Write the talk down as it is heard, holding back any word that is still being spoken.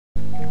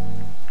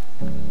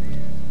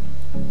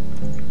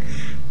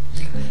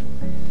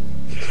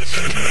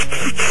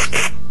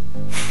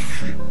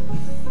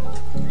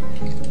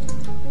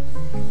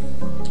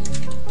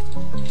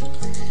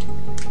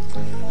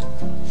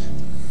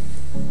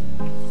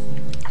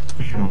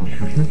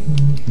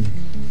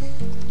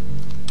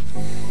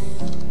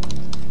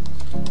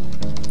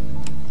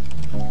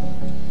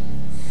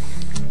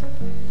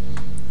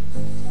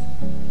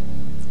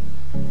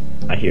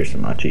here,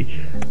 Samachi.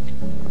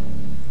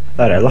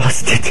 Thought I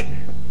lost it.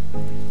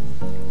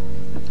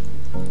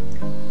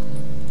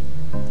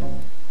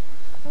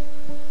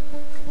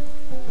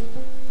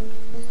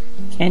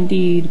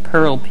 Candied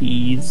pearl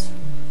peas.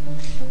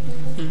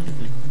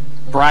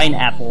 Brine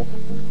apple.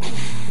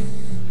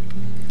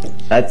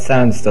 That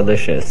sounds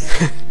delicious.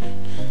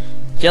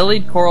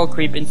 Jellied coral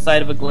creep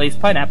inside of a glazed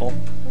pineapple.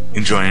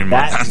 Enjoying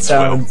my That dance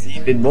sounds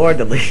even more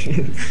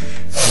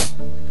delicious.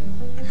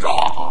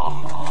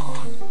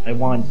 I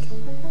want...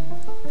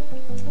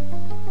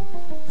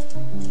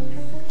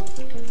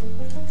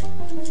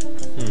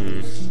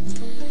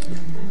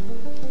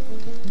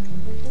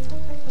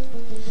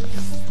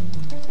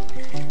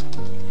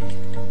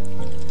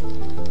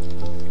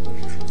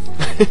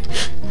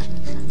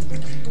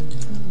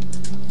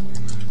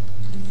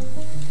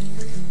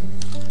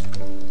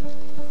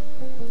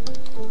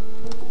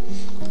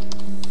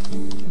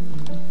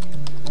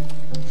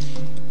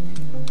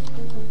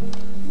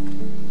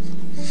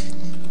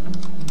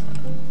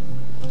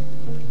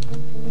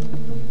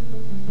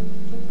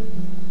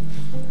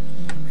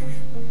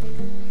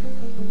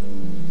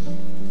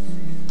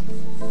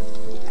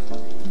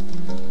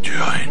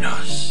 Join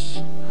us.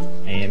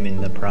 I am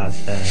in the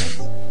process.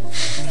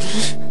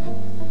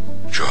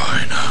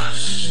 Join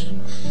us.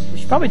 We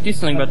should probably do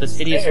something about this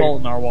hideous hole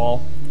in our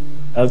wall.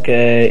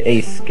 Okay,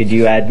 Ace, could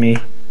you add me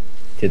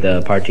to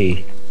the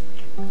party?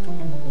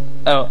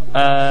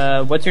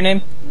 Oh, what's your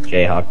name?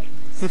 Jayhawk.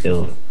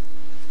 Still.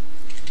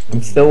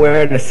 I'm still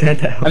wearing a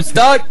Santa hat. I'm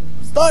stuck!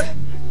 Stuck!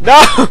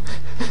 No!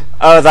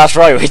 Oh, that's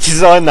right, we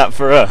designed that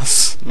for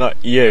us, not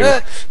you.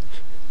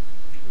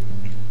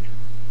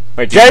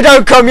 Wait, Jay,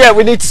 don't come yet,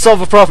 we need to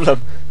solve a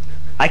problem.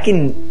 I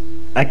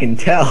can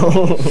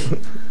tell.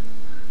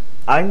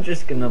 I'm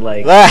just gonna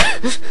like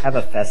have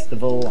a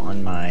festival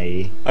on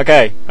my...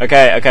 Okay,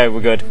 we're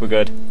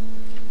good.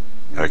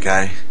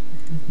 Okay.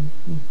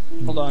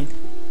 Hold on.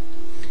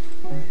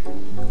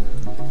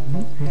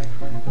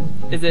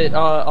 Is it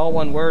all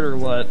one word or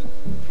what?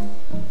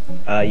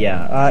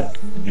 Yeah.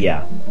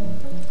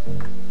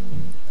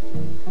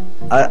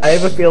 I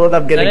have a feeling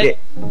I'm gonna get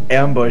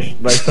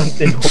ambushed by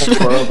something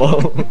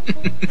horrible.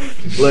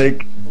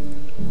 Like,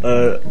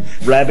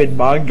 rabid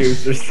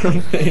mongoose or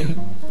something.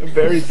 I'm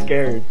very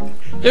scared.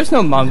 There's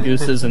no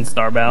mongooses in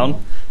Starbound.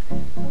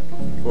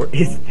 Or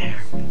is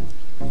there?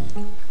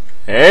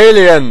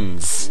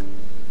 Aliens!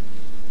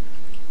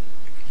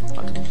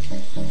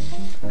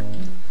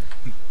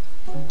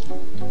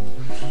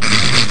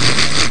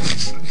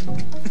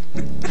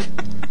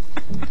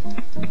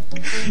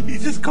 He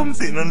just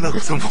comes in and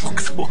looks and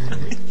walks away.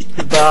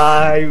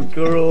 Bye,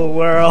 cruel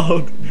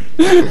world.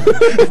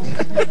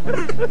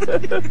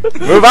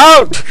 Move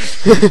out!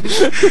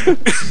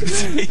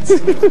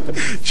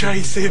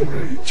 Chase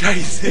him!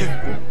 Chase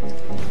him!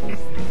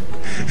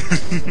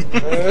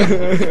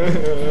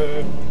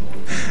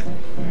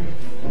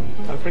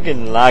 I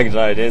freaking lagged,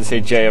 I didn't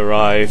see Jay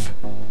arrive.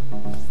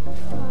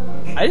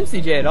 I didn't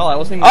see Jay at all. I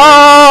wasn't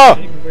Oh!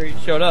 even where he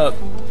showed up.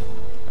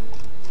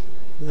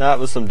 That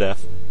was some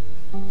death.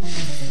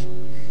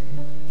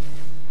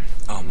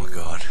 Oh my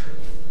god.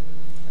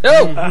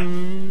 No!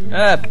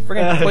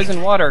 Friggin'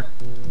 poison water.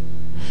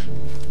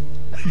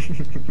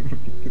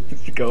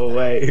 Go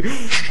away.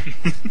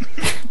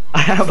 I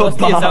have a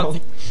bomb.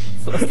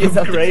 Celestia's I'm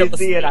out to kill us.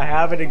 crazy and I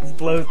have an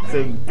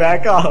explosive.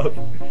 Back up.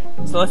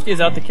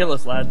 Celestia's out to kill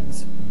us,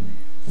 lads.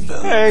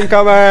 Phil,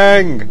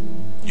 Incoming!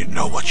 you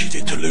know what you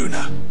did to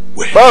Luna.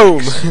 We're Boom!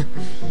 next.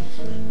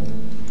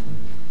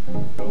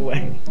 Go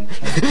away.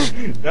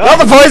 Not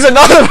the poison,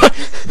 not the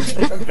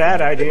poison! That's a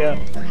bad idea.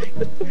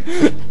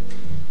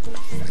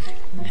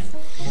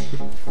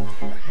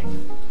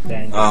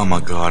 Oh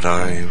my god,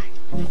 I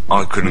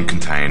couldn't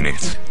contain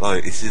it.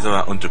 Like, this is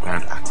our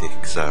underground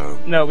attic, so...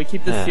 No, we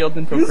keep this sealed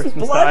until Whose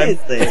Christmas blood time.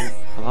 is this?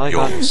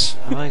 Yours.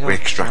 We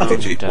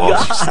extracted it while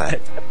you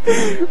slept.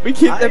 We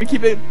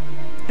keep it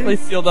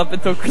place sealed up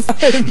until Christmas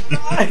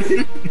time.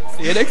 See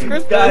you next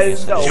Christmas.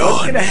 Guys, no, You're what's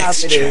gonna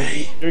next, happen Jay.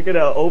 is you're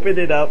gonna open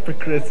it up for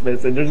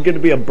Christmas and there's gonna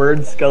be a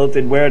bird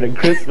skeleton wearing a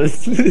Christmas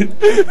suit.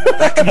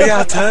 That could be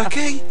our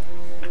turkey.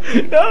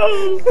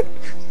 No!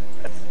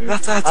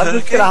 That's our I'm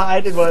just turkey. gonna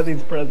hide in one of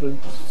these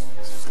presents.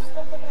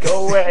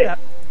 Go away.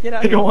 Get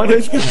out I don't want to.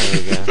 There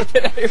we go.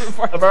 Get out of here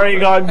before I've already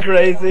gone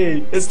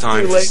crazy. It's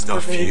time too to late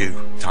stuff for me. you.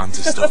 Time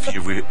to stuff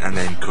you and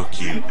then cook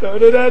you. No,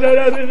 no, no, no,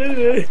 no, no, no,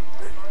 no.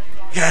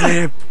 Get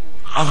him!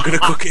 I'm gonna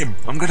cook him.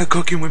 I'm gonna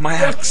cook him with my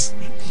axe.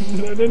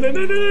 No, no, no,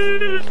 no, no,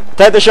 no.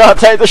 Take the shot,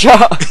 take the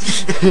shot!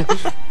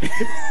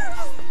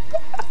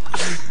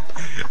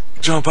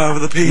 Jump over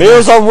the penis.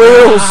 Meals on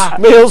wheels! Ah!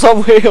 Meals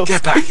on wheels!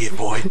 Get back here,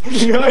 boy.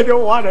 I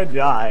don't want to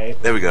die.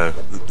 There we go.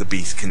 The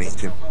beast can eat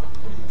him.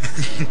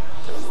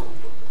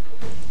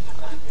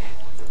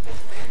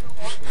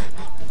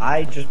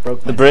 I just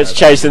broke The Brits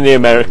chasing the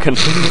American.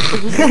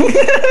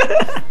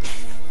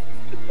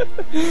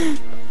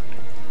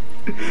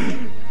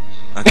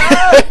 Okay.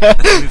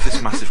 Let's move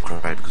this massive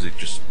crowd because it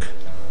just...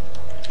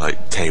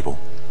 Like, table.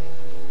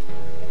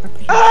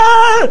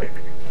 Ah!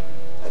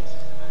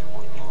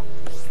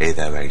 Hey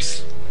there,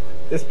 Ace.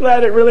 This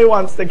planet really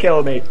wants to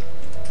kill me.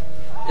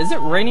 Is it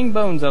raining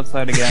bones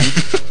outside again?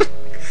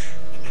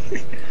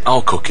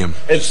 I'll cook him.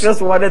 It's just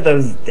one of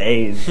those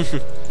days.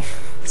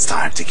 It's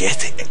time to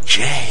get it,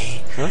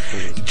 Jay.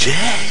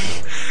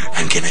 Jay,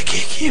 I'm gonna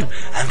cook you.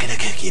 I'm gonna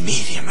cook you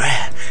medium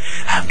rare.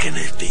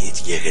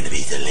 You're gonna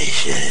be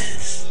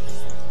delicious.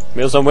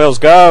 Meals on Wheels,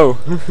 go!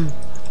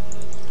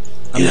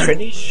 I'm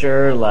pretty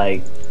sure,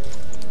 like,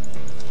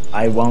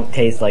 I won't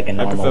taste like a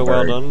normal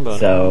bird, well done,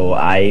 so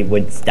I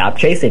would stop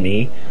chasing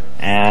me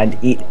and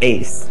eat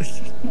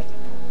Ace.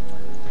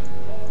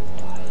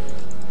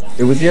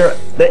 It was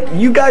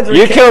you guys were.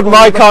 You killed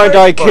my kind,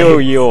 I kill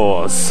place.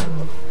 yours.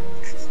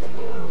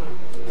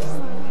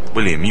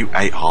 William, you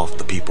ate half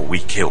the people we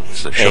killed,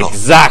 so shut up.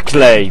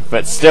 Exactly,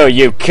 but still,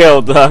 you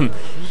killed them.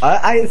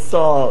 I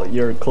saw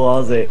your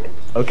closet,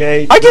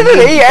 okay? I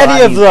didn't eat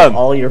any of them.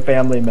 All your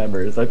family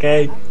members,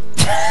 okay?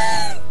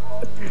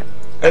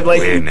 And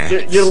like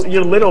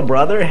your little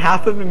brother,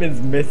 half of him is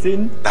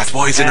missing. That's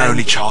why he's an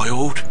only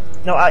child.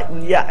 No,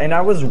 yeah, and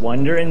I was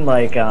wondering,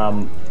 like,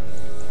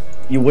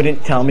 you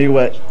wouldn't tell me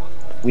what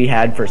we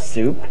had for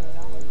soup,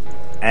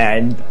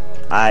 and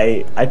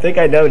I think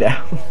I know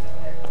now.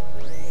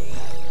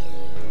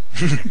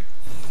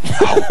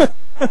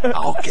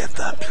 I'll get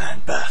that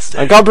plan,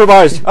 bastard. I'm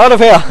compromised. Out of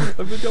here.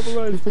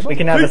 We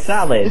can have a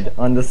salad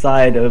on the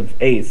side of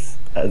Ace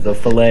as a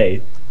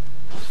fillet.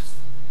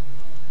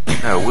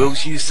 No,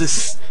 Will's used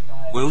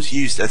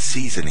as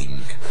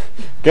seasoning.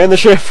 Get in the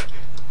ship.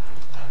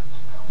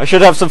 I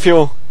should have some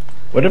fuel.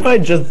 What if I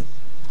just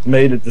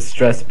made a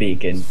distress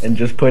beacon and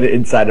just put it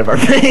inside of our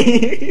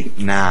base?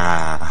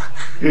 Nah.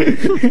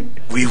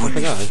 We would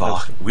be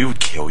fucked. We would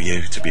kill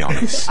you, to be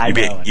honest. I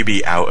know. You'd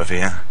be out of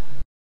here.